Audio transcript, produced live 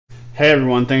Hey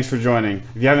everyone, thanks for joining.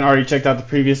 If you haven't already checked out the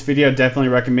previous video, definitely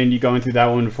recommend you going through that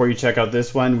one before you check out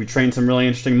this one. We trained some really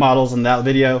interesting models in that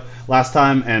video last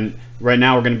time, and right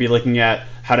now we're going to be looking at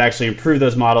how to actually improve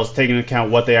those models, taking into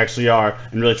account what they actually are,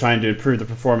 and really trying to improve the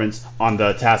performance on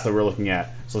the task that we're looking at.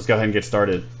 So let's go ahead and get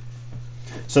started.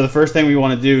 So the first thing we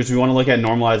want to do is we want to look at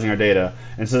normalizing our data.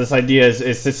 And so this idea is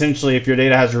essentially if your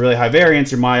data has a really high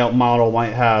variance, your model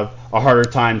might have a harder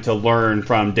time to learn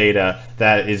from data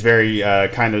that is very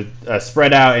kind of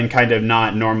spread out and kind of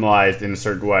not normalized in a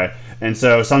certain way. And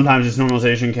so sometimes this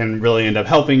normalization can really end up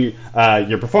helping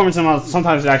your performance, and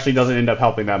sometimes it actually doesn't end up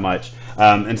helping that much.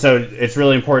 And so it's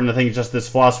really important to think just this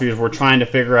philosophy is we're trying to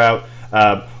figure out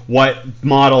what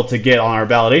model to get on our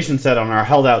validation set, on our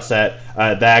held out set,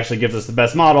 that actually gives us the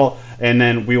best model, and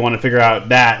then we want to figure out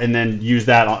that and then use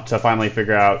that to finally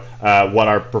figure out what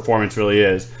our performance really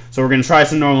is. So we're going to try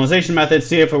some normalization methods,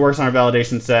 see if it works on our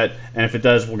validation set, and if it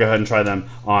does, we'll go ahead and try them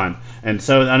on. And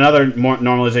so another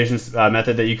normalization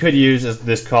method that you could use is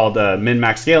this called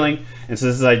min-max scaling. And so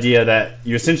this is the idea that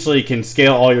you essentially can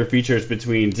scale all your features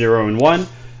between 0 and 1.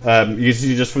 You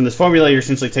see just from this formula, you're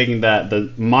essentially taking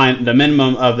the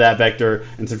minimum of that vector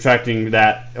and subtracting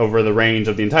that over the range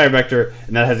of the entire vector,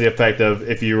 and that has the effect of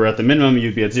if you were at the minimum,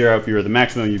 you'd be at 0. If you were at the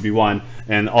maximum, you'd be 1,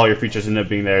 and all your features end up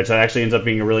being there. So it actually ends up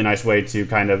being a really nice way to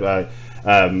kind of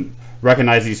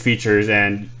recognize these features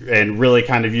and really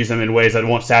kind of use them in ways that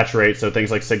won't saturate. So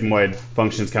things like sigmoid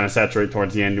functions kind of saturate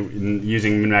towards the end, and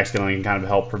using min-max scaling can kind of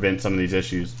help prevent some of these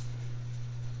issues.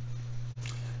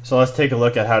 So let's take a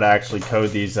look at how to actually code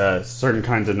these certain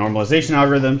kinds of normalization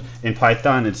algorithms in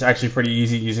Python. It's actually pretty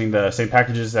easy using the same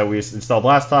packages that we installed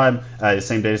last time, the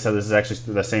same data set. This is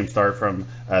actually the same start from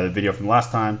the video from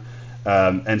last time.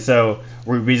 And so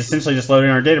we essentially just load in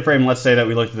our data frame. Let's say that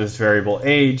we looked at this variable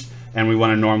age, and we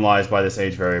want to normalize by this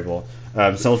age variable.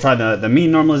 So we'll try the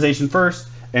mean normalization first.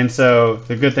 And so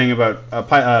the good thing about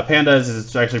Pandas is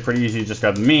it's actually pretty easy to just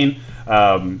grab the mean.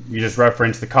 You just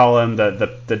reference the column,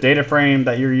 the data frame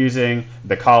that you're using,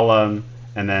 the column,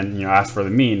 and then ask for the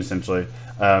mean essentially.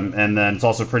 And then it's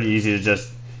also pretty easy to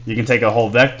you can take a whole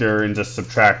vector and just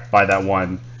subtract by that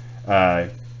one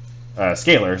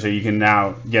scalar. So you can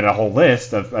now get a whole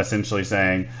list of essentially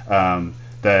saying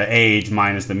the age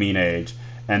minus the mean age.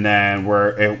 And then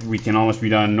we can almost be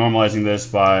done normalizing this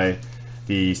by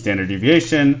the standard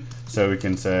deviation. So we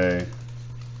can say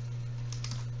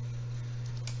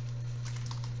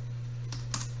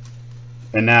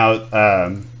and now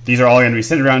these are all going to be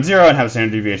centered around 0 and have a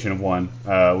standard deviation of 1,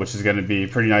 which is going to be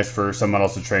pretty nice for some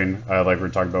models to train, like we were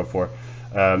talking about before.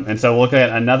 And so we'll look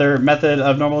at another method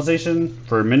of normalization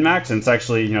for min-max, and it's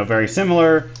actually very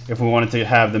similar. If we wanted to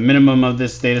have the minimum of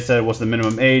this data set, what's the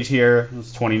minimum age here?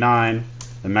 It's 29.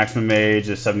 The maximum age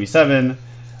is 77.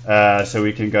 So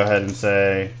we can go ahead and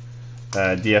say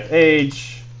df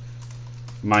age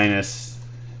minus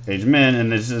age min,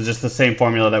 and this is just the same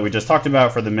formula that we just talked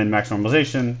about for the min-max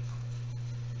normalization.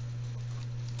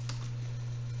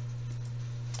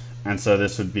 And so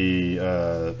this would be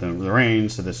the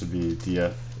range, so this would be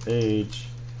df age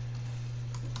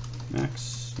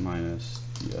max minus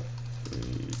df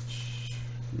age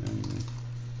min.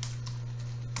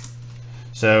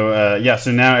 So yeah,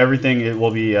 so now everything it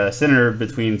will be centered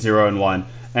between 0 and 1.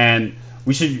 And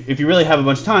we should, if you really have a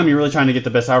bunch of time, you're really trying to get the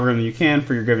best algorithm you can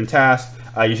for your given task,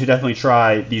 you should definitely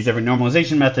try these different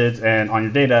normalization methods and on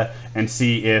your data and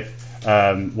see if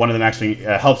one of them actually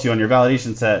helps you on your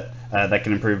validation set that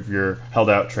can improve your held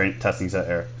out testing set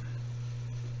error.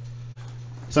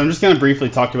 So I'm just going to briefly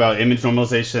talk about image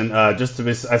normalization, just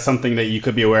as something that you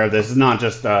could be aware of. This is not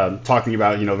just talking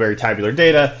about very tabular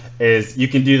data. Is you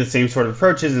can do the same sort of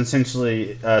approaches, and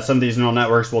essentially some of these neural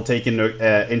networks will take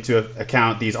into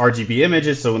account these RGB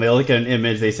images. So when they look at an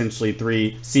image, they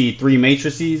essentially see three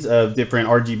matrices of different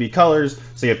RGB colors.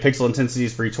 So you have pixel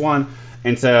intensities for each one.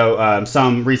 And so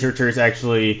some researchers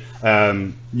actually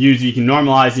you can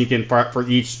normalize. You can for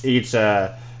each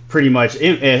pretty much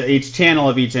each channel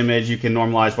of each image, you can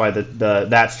normalize by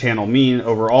that's channel mean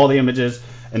over all the images,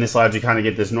 and this allows you kind of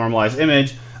get this normalized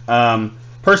image.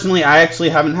 Personally, I actually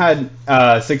haven't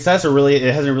had success, or really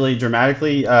it hasn't really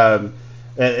dramatically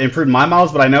improved my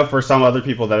models, but I know for some other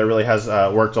people that it really has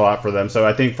worked a lot for them. So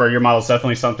I think for your model, it's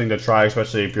definitely something to try,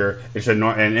 especially if you're interested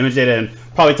in image data, and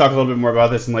probably talk a little bit more about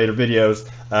this in later videos.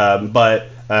 But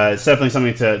it's definitely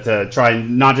something to try.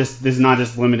 This is not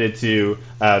just limited to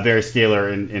very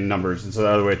scalar in numbers, and so the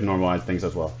other way to normalize things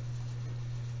as well.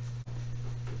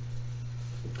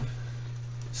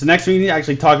 So next we need to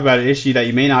actually talk about an issue that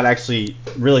you may not actually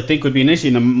really think would be an issue.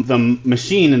 The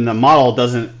machine and the model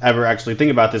doesn't ever actually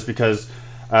think about this because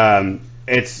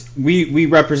we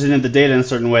represented the data in a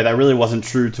certain way that really wasn't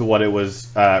true to what it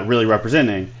was really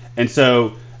representing. And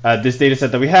so this data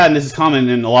set that we had, and this is common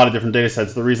in a lot of different data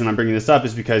sets. The reason I'm bringing this up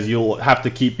is because you'll have to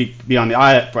be on the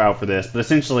eye out for this. But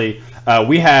essentially,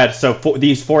 we had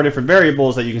these four different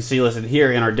variables that you can see listed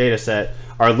here in our data set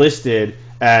are listed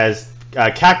as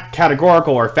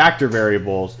categorical or factor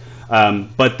variables,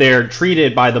 but they're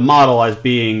treated by the model as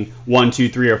being 1, 2,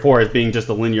 3, or 4 as being just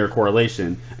a linear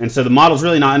correlation. And so the model's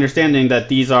really not understanding that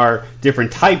these are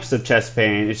different types of chest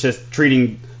pain. It's just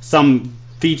treating some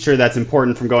feature that's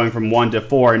important from going from 1 to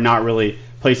 4 and not really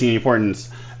placing any importance.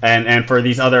 And for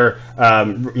these other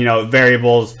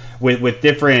variables with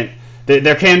different,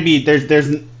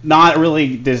 there's not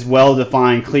really this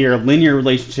well-defined, clear linear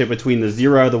relationship between the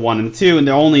 0, the 1, and the 2, and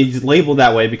they're only labeled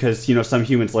that way because some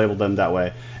humans labeled them that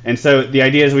way. And so the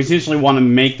idea is we essentially want to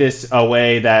make this a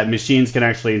way that machines can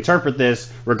actually interpret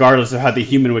this regardless of how the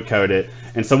human would code it.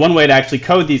 And so one way to actually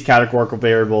code these categorical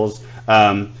variables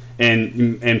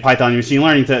in Python machine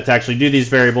learning to actually do these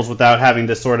variables without having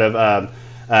this sort of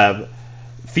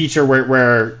feature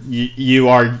where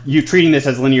you treating this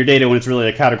as linear data when it's really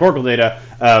a categorical data,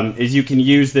 is you can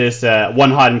use this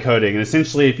one-hot encoding. And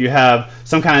essentially, if you have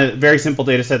some kind of very simple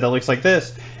data set that looks like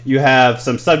this, you have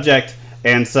some subject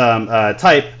and some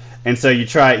type, and so you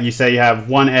say you have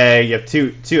 1A, you have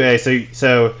 2A,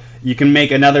 so you can make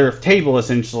another table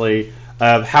essentially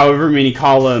of however many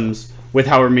columns with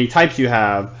however many types you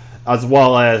have, as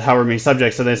well as however many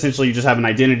subjects. So then essentially you just have an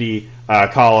identity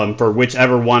column for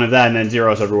whichever one of that, and then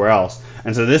zeros everywhere else.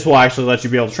 And so this will actually let you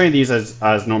be able to train these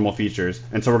as normal features.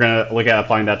 And so we're going to look at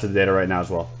applying that to the data right now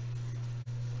as well.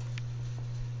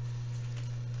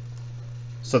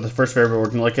 So the first variable we're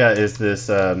going to look at is this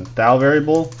thal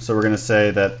variable. So we're going to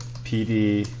say that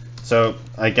PD. So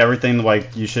like everything,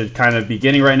 like you should kind of be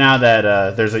getting right now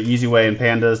that there's an easy way in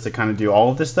Pandas to kind of do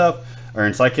all of this stuff, or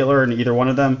in Sklearn, in either one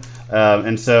of them.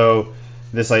 And so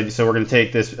we're going to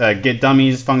take this get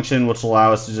dummies function, which will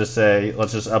allow us to just say,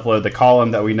 let's just upload the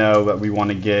column that we know that we want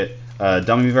to get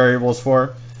dummy variables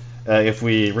for. If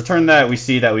we return that, we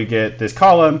see that we get this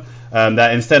column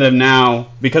that instead of now,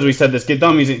 because we said this get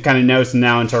dummies, it kind of knows to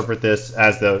now interpret this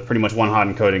as the pretty much one-hot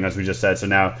encoding as we just said. So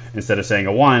now instead of saying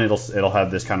a 1, it'll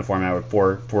have this kind of format with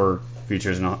four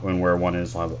features, and where 1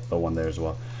 is, we'll have the 1 there as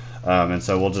well. And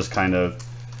so we'll just kind of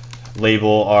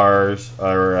label our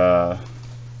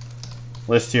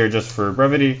list here just for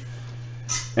brevity,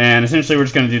 and essentially we're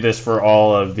just going to do this for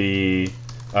all of the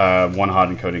one-hot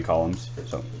encoding columns.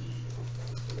 So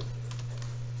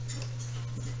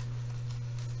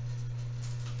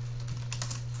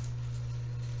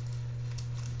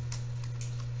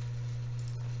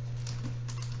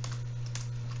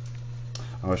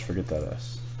I always forget that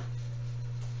S.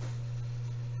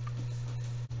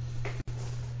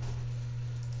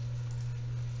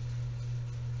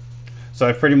 So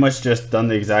I've pretty much just done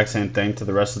the exact same thing to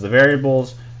the rest of the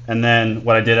variables, and then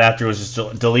what I did after was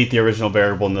just delete the original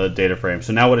variable in the data frame.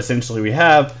 So now what essentially we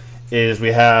have is we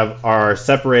have our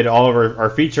separated all of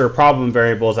our feature problem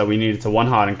variables that we needed to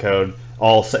one-hot encode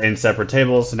all in separate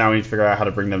tables. So now we need to figure out how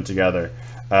to bring them together.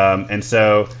 And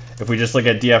so if we just look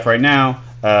at df right now,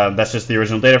 that's just the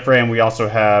original data frame. We also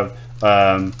have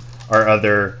our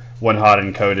other one-hot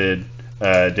encoded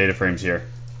data frames here.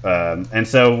 And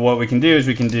so what we can do is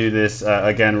we can do this,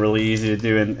 again, really easy to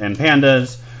do in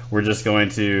Pandas. We're just going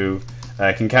to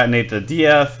concatenate the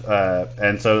df,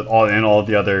 and so all of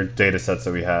the other data sets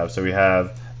that we have. So we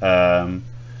have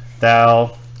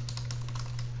thal,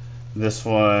 this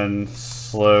one,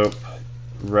 slope,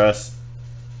 rest,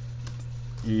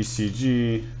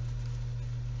 ECG,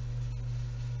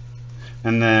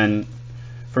 and then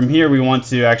from here we want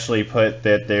to actually put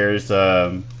that there's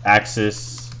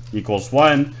axis equals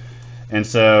 1, and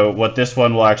so what this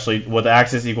one will actually, what the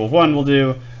axis equals 1 will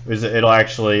do is it'll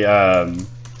actually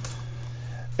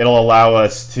it'll allow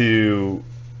us to,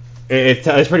 it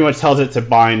pretty much tells it to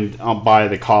bind by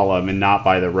the column and not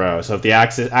by the row. So if the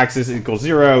axis equals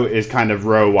 0 is kind of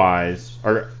row wise,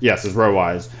 or yes, is row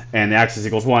wise, and the axis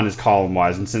equals 1 is column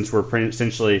wise. And since we're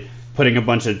essentially putting a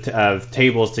bunch of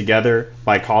tables together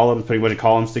by columns, putting a bunch of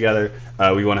columns together,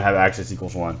 we want to have axis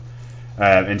equals 1.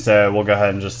 And so we'll go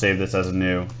ahead and just save this as a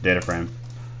new data frame.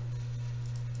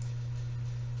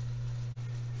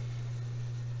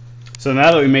 So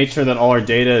now that we made sure that all our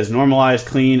data is normalized,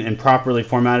 clean, and properly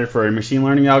formatted for our machine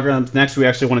learning algorithms, next we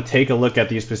actually want to take a look at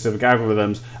these specific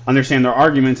algorithms, understand their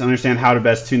arguments, understand how to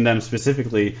best tune them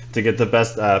specifically to get the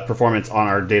best performance on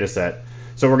our data set.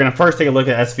 So we're going to first take a look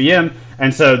at SVM.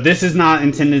 And so this is not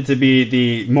intended to be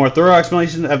the more thorough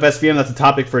explanation of SVM. That's a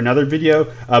topic for another video.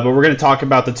 But we're going to talk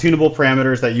about the tunable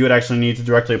parameters that you would actually need to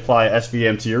directly apply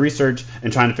SVM to your research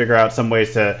and trying to figure out some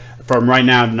ways to, from right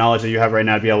now, the knowledge that you have right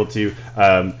now, to be able to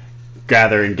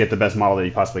gather and get the best model that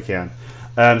you possibly can.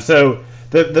 So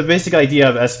the basic idea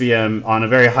of SVM on a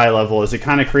very high level is it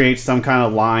kind of creates some kind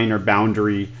of line or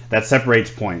boundary that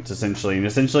separates points, essentially. And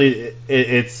essentially,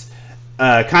 it's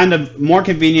kind of more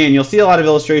convenient. You'll see a lot of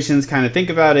illustrations kind of think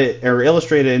about it or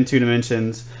illustrate it in 2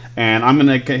 dimensions. And I'm going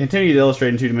to continue to illustrate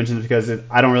in 2 dimensions because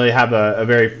I don't really have a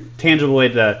very tangible way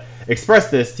to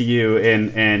express this to you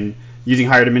in using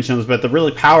higher dimensions. But the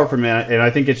really power from it, and I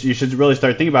think you should really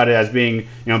start thinking about it as being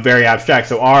very abstract.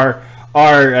 So our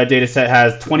data set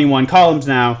has 21 columns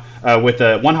now with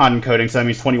a one-hot encoding, so that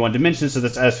means 21 dimensions. So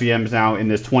this SVM is now in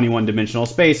this 21-dimensional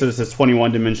space. So this is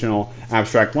 21-dimensional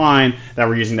abstract line that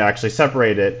we're using to actually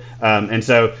separate it. And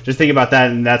so just think about that,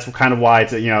 and that's kind of why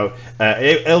it's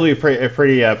it'll be a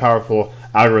pretty powerful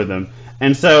algorithm.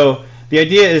 And so the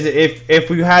idea is if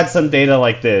we had some data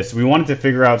like this, we wanted to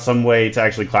figure out some way to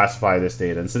actually classify this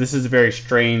data. And so this is a very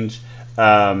strange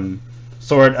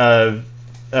sort of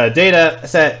data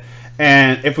set.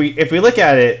 And if we look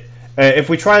at it, if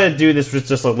we try to do this with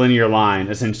just a linear line,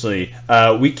 essentially,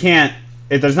 we can't.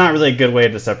 There's not really a good way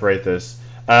to separate this.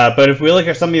 But if we look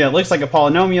at something that looks like a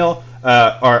polynomial,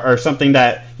 or something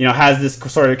that has this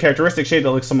sort of characteristic shape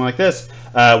that looks something like this,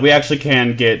 we actually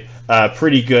can get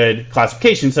pretty good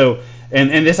classification. So,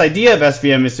 and this idea of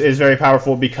SVM is very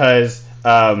powerful because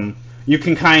you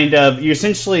can you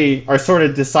essentially are sort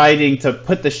of deciding to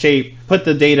put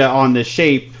the data on this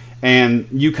shape. And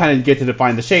you kind of get to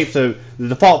define the shape. So the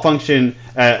default function,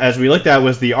 as we looked at,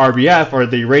 was the RBF, or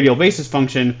the radial basis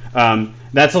function.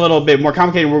 That's a little bit more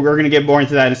complicated. We're going to get more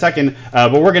into that in a second.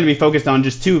 But we're going to be focused on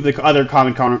just 2 of the other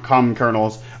common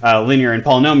kernels, linear and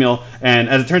polynomial. And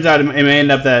as it turns out, it may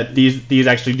end up that these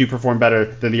actually do perform better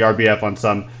than the RBF on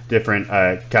some different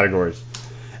categories.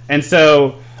 And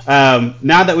so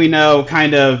now that we know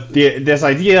kind of this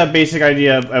basic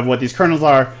idea of what these kernels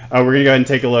are, we're going to go ahead and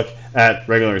take a look at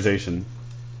regularization.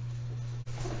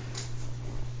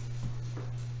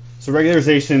 So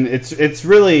regularization, it's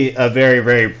really a very,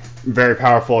 very, very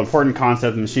powerful, important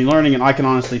concept in machine learning, and I can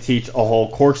honestly teach a whole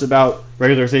course about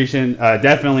regularization,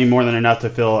 definitely more than enough to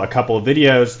fill a couple of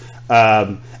videos.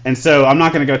 And so I'm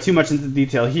not going to go too much into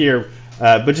detail here.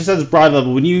 But just as a broad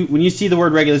level, when you see the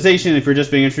word regularization, if you're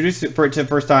just being introduced to it the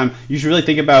first time, you should really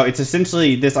think about it's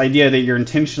essentially this idea that you're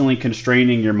intentionally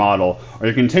constraining your model, or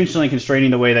you're intentionally constraining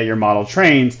the way that your model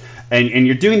trains, and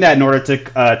you're doing that in order to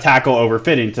tackle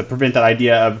overfitting, to prevent that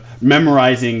idea of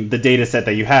memorizing the data set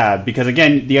that you have. Because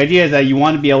again, the idea is that you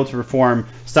want to be able to perform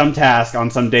some task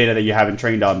on some data that you haven't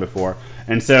trained on before.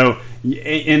 And so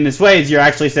in this way, you're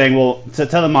actually saying, well, to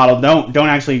tell the model, don't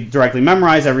actually directly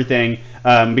memorize everything,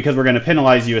 because we're going to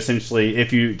penalize you essentially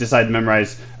if you decide to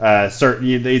memorize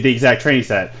the exact training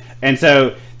set. And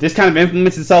so this kind of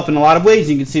implements itself in a lot of ways.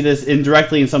 You can see this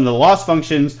indirectly in some of the loss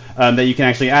functions that you can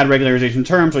actually add regularization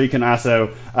terms, or you can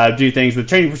also do things with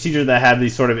training procedures that have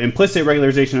these sort of implicit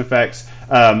regularization effects.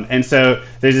 And so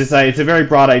there's this. It's a very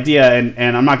broad idea,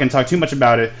 and I'm not going to talk too much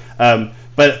about it.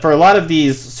 But for a lot of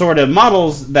these sort of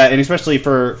models, and especially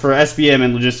for SVM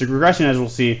and logistic regression, as we'll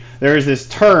see, there is this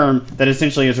term that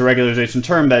essentially is a regularization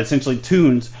term that essentially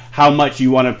tunes how much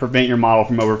you want to prevent your model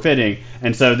from overfitting.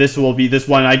 And so this will be this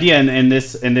one idea. And in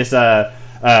this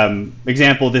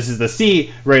example, this is the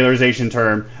C regularization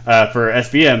term for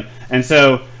SVM. And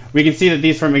so we can see that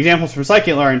these from examples from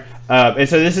Sklearn. And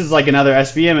so this is like another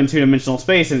SVM in 2-dimensional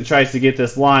space, and it tries to get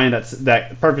this line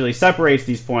that perfectly separates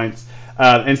these points.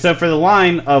 And so for the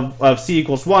line of C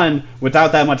equals 1,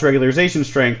 without that much regularization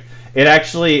strength, it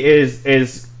actually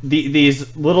is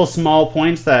these little small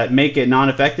points that make it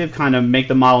non-effective kind of make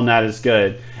the model not as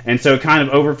good. And so it kind of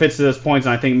overfits to those points,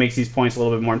 and I think makes these points a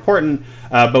little bit more important.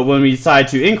 But when we decide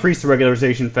to increase the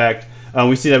regularization effect,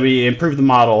 we see that we improve the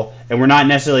model, and we're not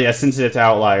necessarily as sensitive to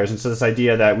outliers. And so this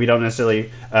idea that we don't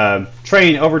necessarily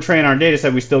overtrain our data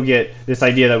set, we still get this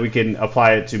idea that we can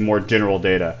apply it to more general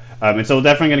data. And so we're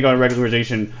definitely going to go into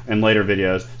regularization in later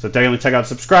videos. So definitely check out,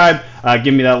 subscribe,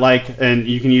 give me that like, and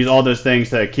you can use all those things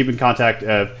to keep in contact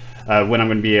of when I'm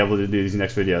going to be able to do these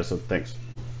next videos. So thanks.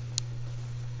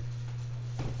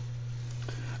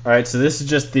 All right, so this is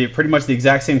just pretty much the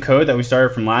exact same code that we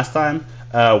started from last time.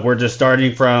 We're just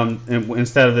starting from,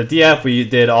 instead of the DF, we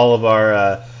did all of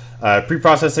our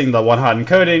pre-processing, the one-hot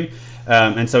encoding,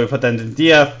 and so we put that into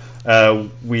DF.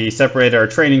 We separated our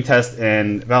training test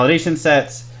and validation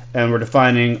sets, and we're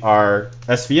defining our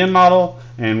SVM model,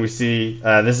 and we see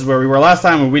this is where we were last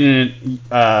time, and we didn't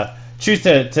choose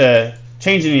to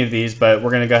change any of these, but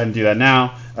we're going to go ahead and do that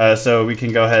now. So we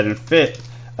can go ahead and fit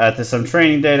to some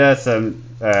training data, some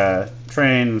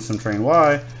some train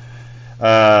Y,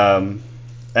 and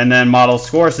then model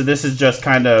score. So this is just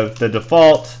kind of the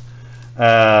default.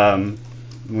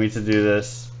 We need to do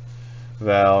this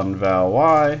val and val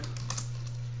Y.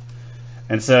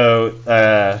 And so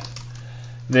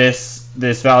this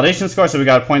validation score, so we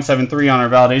got a 0.73 on our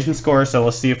validation score, so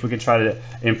let's see if we can try to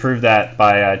improve that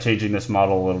by changing this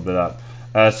model a little bit up.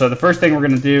 So the first thing we're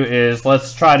going to do is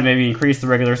let's try to maybe increase the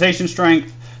regularization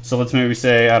strength. So let's maybe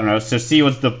say, I don't know, so C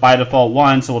was by default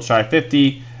 1, so we'll try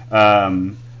 50.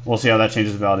 We'll see how that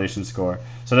changes the validation score.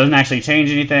 So it doesn't actually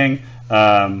change anything.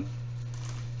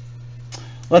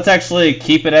 Let's actually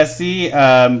keep it as C.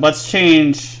 Let's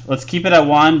keep it at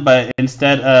 1, but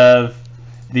instead of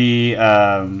the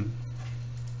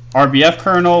RBF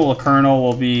kernel, the kernel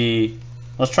will be,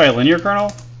 let's try a linear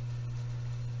kernel.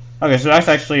 Okay, so that's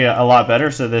actually a lot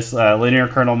better. So this linear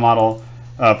kernel model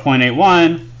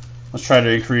 0.81, let's try to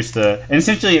increase the, and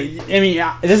essentially, I mean,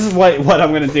 this is what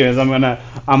I'm going to do is I'm going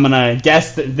to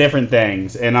guess different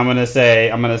things, and I'm going to say,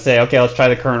 okay, let's try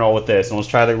the kernel with this, and let's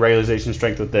try the regularization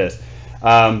strength with this.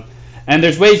 And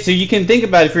there's ways, so you can think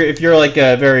about if you're like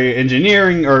a very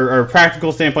engineering or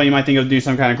practical standpoint, you might think of do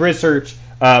some kind of grid search,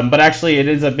 but actually it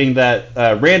ends up being that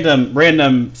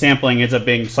random sampling ends up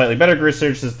being slightly better grid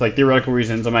search. It's like theoretical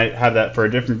reasons. I might have that for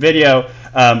a different video.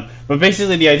 But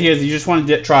basically the idea is you just want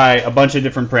to try a bunch of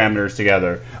different parameters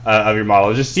together of your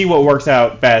model. Just see what works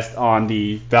out best on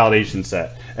the validation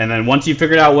set. And then once you've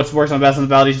figured out what works on best on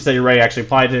the validation set, you're ready to actually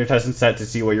apply it to your testing set to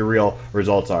see what your real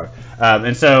results are.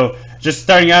 And so just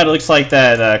starting out, it looks like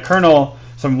that kernel,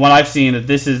 from what I've seen, that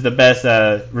this is the best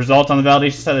result on the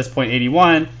validation set is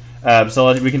 0.81.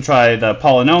 So we can try the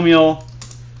polynomial.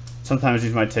 Sometimes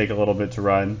these might take a little bit to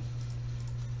run.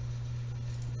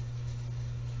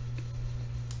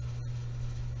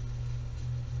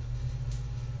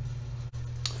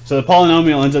 So the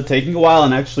polynomial ends up taking a while,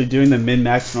 and actually doing the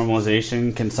min-max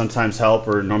normalization can sometimes help,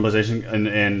 or normalization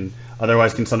and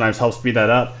otherwise can sometimes help speed that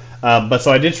up. But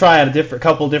so I did try out a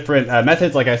couple different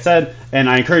methods, like I said, and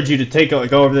I encourage you to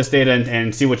go over this data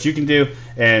and see what you can do.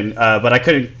 And but I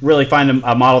couldn't really find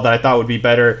a model that I thought would be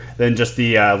better than just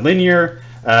the linear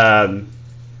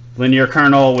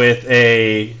kernel with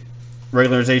a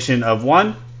regularization of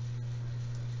 1.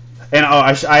 And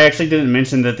I actually didn't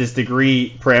mention that this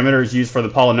degree parameter is used for the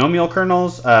polynomial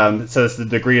kernels. So it's the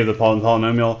degree of the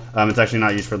polynomial. It's actually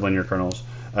not used for linear kernels.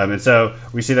 And so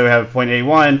we see that we have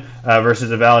 0.81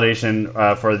 versus a validation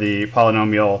for the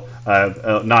polynomial,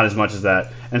 not as much as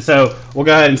that. And so we'll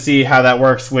go ahead and see how that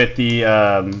works with the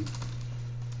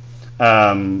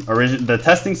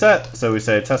testing set. So we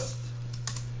say test.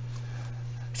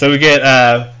 So we get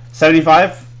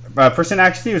 75%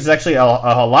 accuracy, which is actually a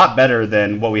lot better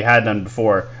than what we had done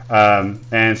before.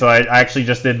 And so I actually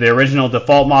just did the original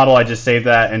default model. I just saved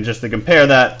that, and just to compare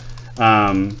that,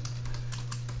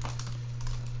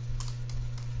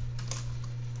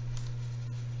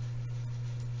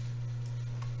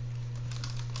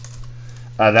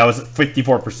 that was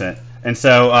 54%. And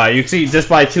so you can see just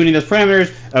by tuning those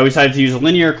parameters, we decided to use a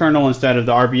linear kernel instead of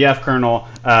the RBF kernel.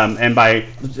 And by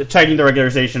checking the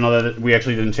regularization, although we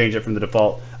actually didn't change it from the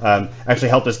default, actually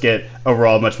helped us get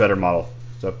overall a much better model.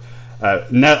 So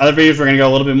in other videos, we're going to go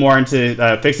a little bit more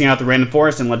into fixing out the random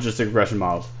forest and logistic regression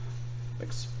models.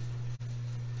 Thanks.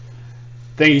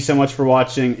 Thank you so much for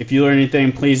watching. If you learned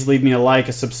anything, please leave me a like,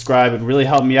 a subscribe. It would really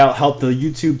help me out, help the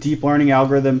YouTube deep learning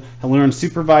algorithm, to learn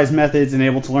supervised methods and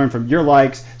able to learn from your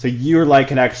likes, so your like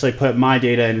can actually put my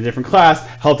data in a different class,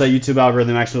 help that YouTube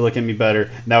algorithm actually look at me better.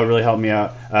 And that would really help me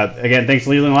out. Again, thanks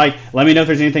for leaving a like. Let me know if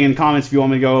there's anything in the comments if you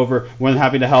want me to go over. More than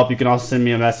happy to help. You can also send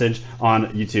me a message on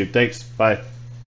YouTube. Thanks. Bye.